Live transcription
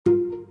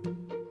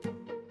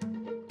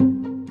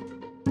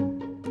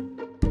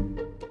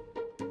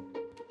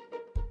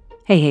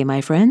Hey, my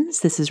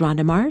friends, this is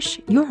Rhonda Marsh,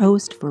 your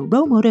host for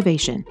Row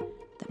Motivation,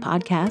 the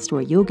podcast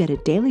where you'll get a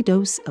daily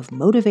dose of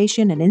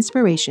motivation and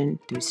inspiration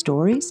through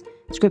stories,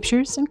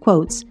 scriptures, and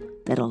quotes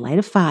that'll light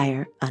a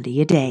fire under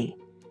your day.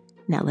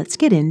 Now let's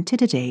get into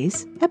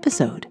today's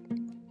episode.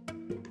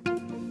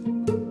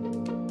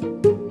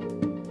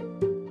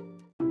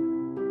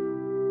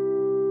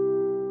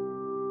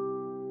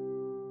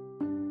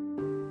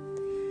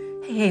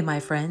 Hey,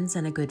 my friends,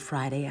 and a good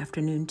Friday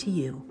afternoon to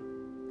you.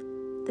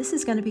 This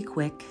is going to be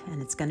quick,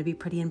 and it's going to be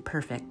pretty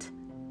imperfect.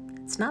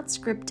 It's not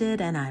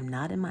scripted, and I'm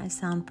not in my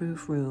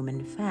soundproof room.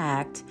 In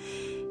fact,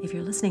 if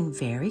you're listening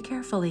very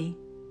carefully,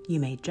 you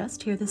may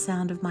just hear the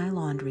sound of my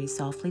laundry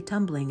softly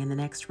tumbling in the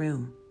next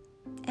room.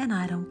 And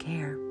I don't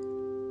care.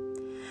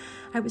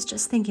 I was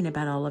just thinking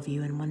about all of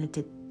you and wanted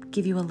to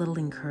give you a little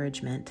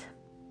encouragement.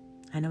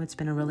 I know it's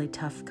been a really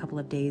tough couple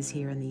of days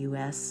here in the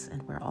U.S.,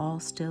 and we're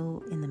all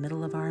still in the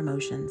middle of our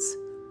emotions.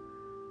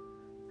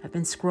 I've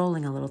been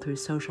scrolling a little through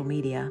social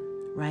media,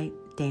 right?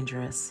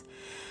 Dangerous.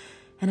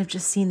 And I've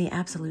just seen the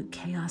absolute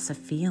chaos of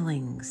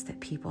feelings that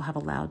people have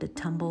allowed to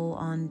tumble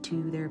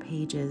onto their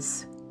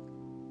pages.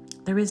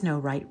 There is no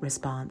right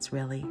response,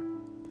 really.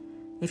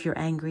 If you're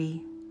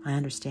angry, I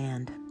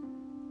understand.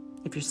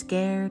 If you're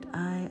scared,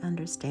 I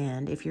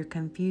understand. If you're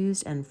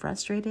confused and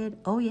frustrated,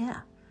 oh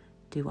yeah,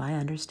 do I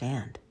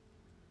understand.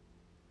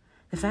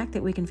 The fact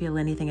that we can feel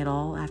anything at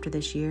all after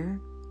this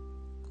year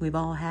we've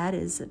all had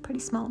is a pretty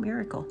small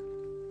miracle.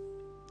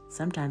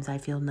 Sometimes I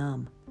feel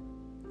numb.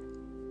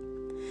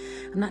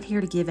 I'm not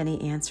here to give any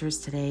answers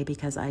today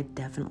because I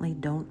definitely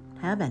don't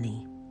have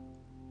any.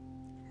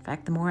 In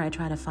fact, the more I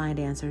try to find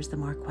answers, the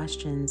more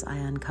questions I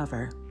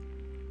uncover.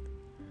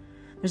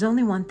 There's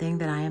only one thing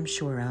that I am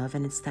sure of,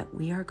 and it's that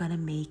we are going to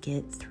make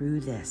it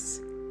through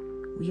this.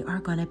 We are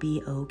going to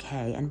be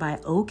okay. And by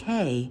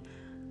okay,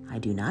 I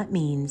do not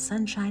mean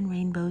sunshine,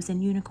 rainbows,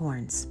 and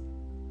unicorns.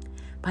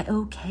 By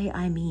okay,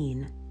 I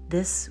mean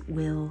this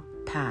will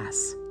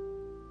pass.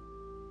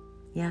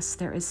 Yes,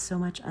 there is so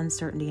much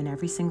uncertainty in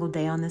every single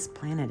day on this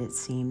planet, it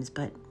seems,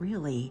 but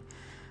really,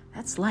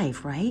 that's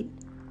life, right?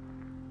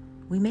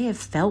 We may have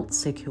felt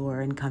secure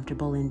and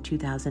comfortable in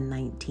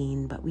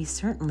 2019, but we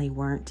certainly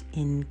weren't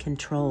in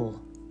control.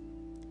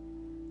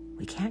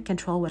 We can't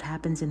control what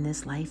happens in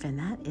this life, and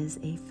that is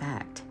a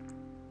fact.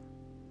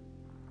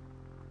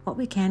 What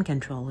we can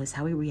control is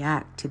how we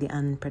react to the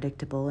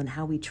unpredictable and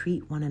how we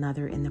treat one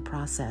another in the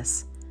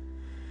process.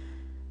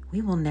 We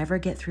will never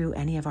get through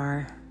any of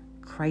our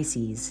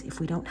crises if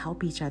we don't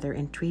help each other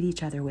and treat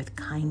each other with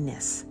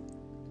kindness.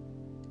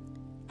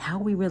 How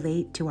we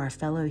relate to our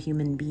fellow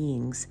human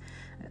beings,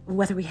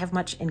 whether we have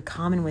much in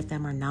common with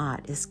them or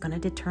not, is going to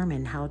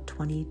determine how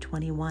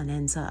 2021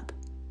 ends up.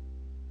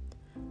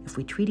 If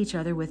we treat each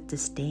other with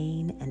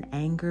disdain and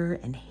anger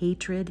and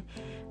hatred,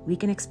 we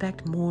can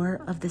expect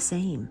more of the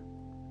same.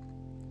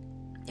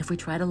 If we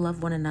try to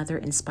love one another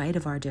in spite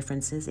of our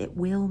differences, it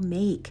will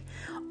make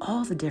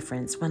all the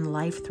difference when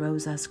life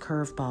throws us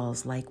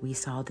curveballs like we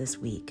saw this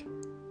week.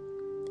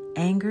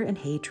 Anger and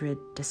hatred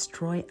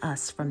destroy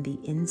us from the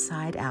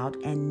inside out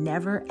and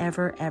never,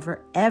 ever,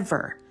 ever,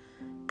 ever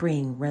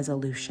bring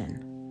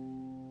resolution.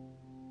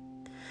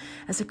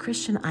 As a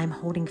Christian, I'm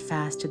holding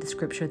fast to the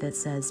scripture that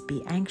says,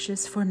 "Be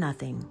anxious for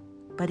nothing,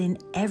 but in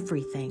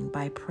everything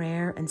by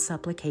prayer and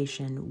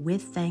supplication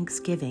with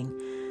thanksgiving,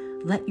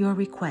 let your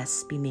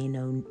requests be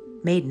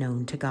made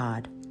known to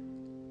God.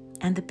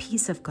 And the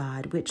peace of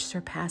God, which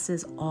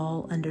surpasses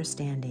all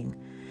understanding,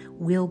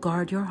 will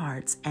guard your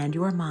hearts and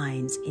your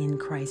minds in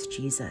Christ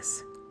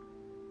Jesus."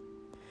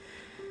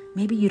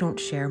 Maybe you don't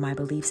share my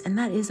beliefs, and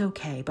that is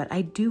okay, but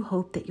I do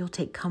hope that you'll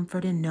take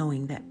comfort in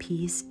knowing that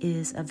peace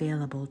is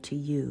available to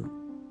you,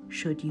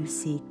 should you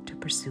seek to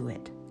pursue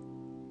it.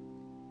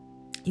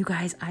 You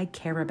guys, I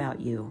care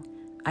about you.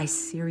 I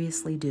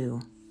seriously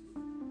do.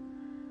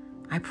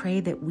 I pray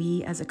that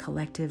we as a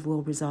collective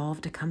will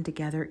resolve to come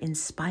together in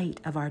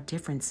spite of our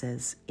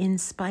differences, in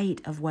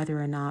spite of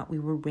whether or not we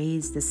were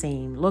raised the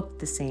same, look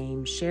the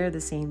same, share the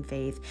same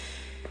faith.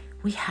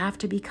 We have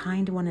to be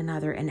kind to one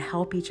another and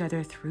help each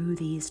other through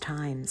these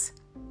times.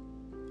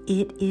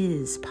 It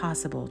is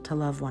possible to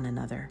love one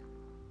another.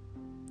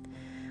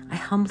 I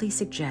humbly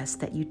suggest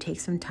that you take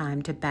some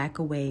time to back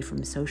away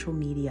from social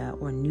media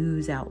or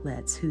news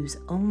outlets whose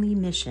only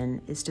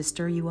mission is to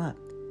stir you up,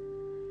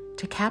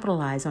 to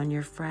capitalize on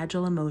your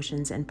fragile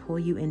emotions and pull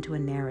you into a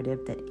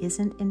narrative that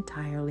isn't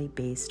entirely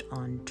based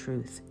on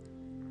truth.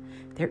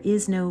 There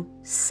is no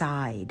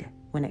side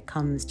when it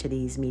comes to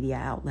these media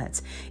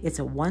outlets. It's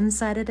a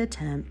one-sided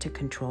attempt to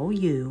control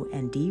you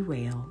and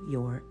derail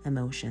your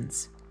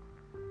emotions.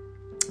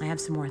 I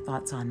have some more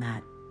thoughts on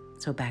that,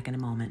 so back in a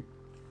moment.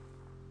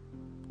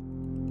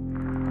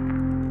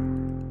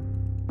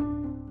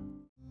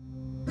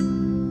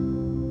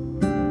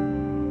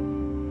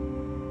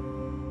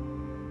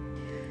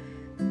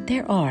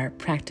 There are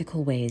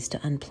practical ways to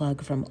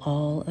unplug from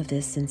all of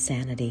this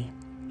insanity.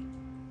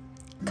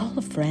 Call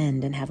a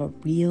friend and have a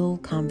real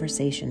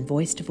conversation,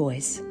 voice to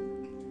voice.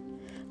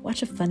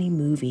 Watch a funny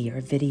movie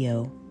or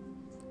video.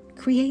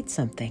 Create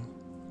something.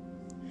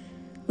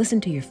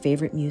 Listen to your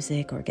favorite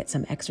music or get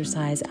some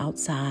exercise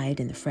outside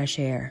in the fresh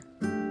air.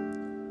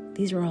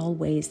 These are all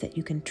ways that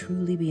you can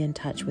truly be in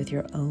touch with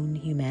your own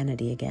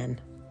humanity again.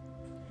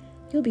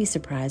 You'll be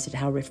surprised at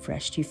how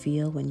refreshed you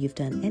feel when you've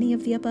done any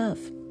of the above.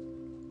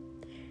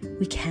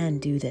 We can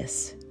do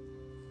this.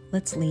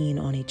 Let's lean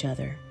on each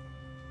other.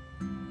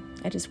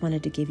 I just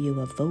wanted to give you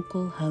a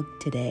vocal hug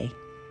today.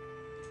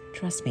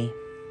 Trust me,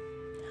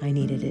 I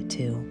needed it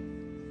too.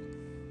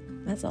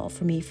 That's all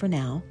for me for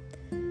now.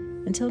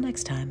 Until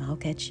next time, I'll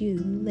catch you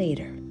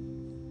later.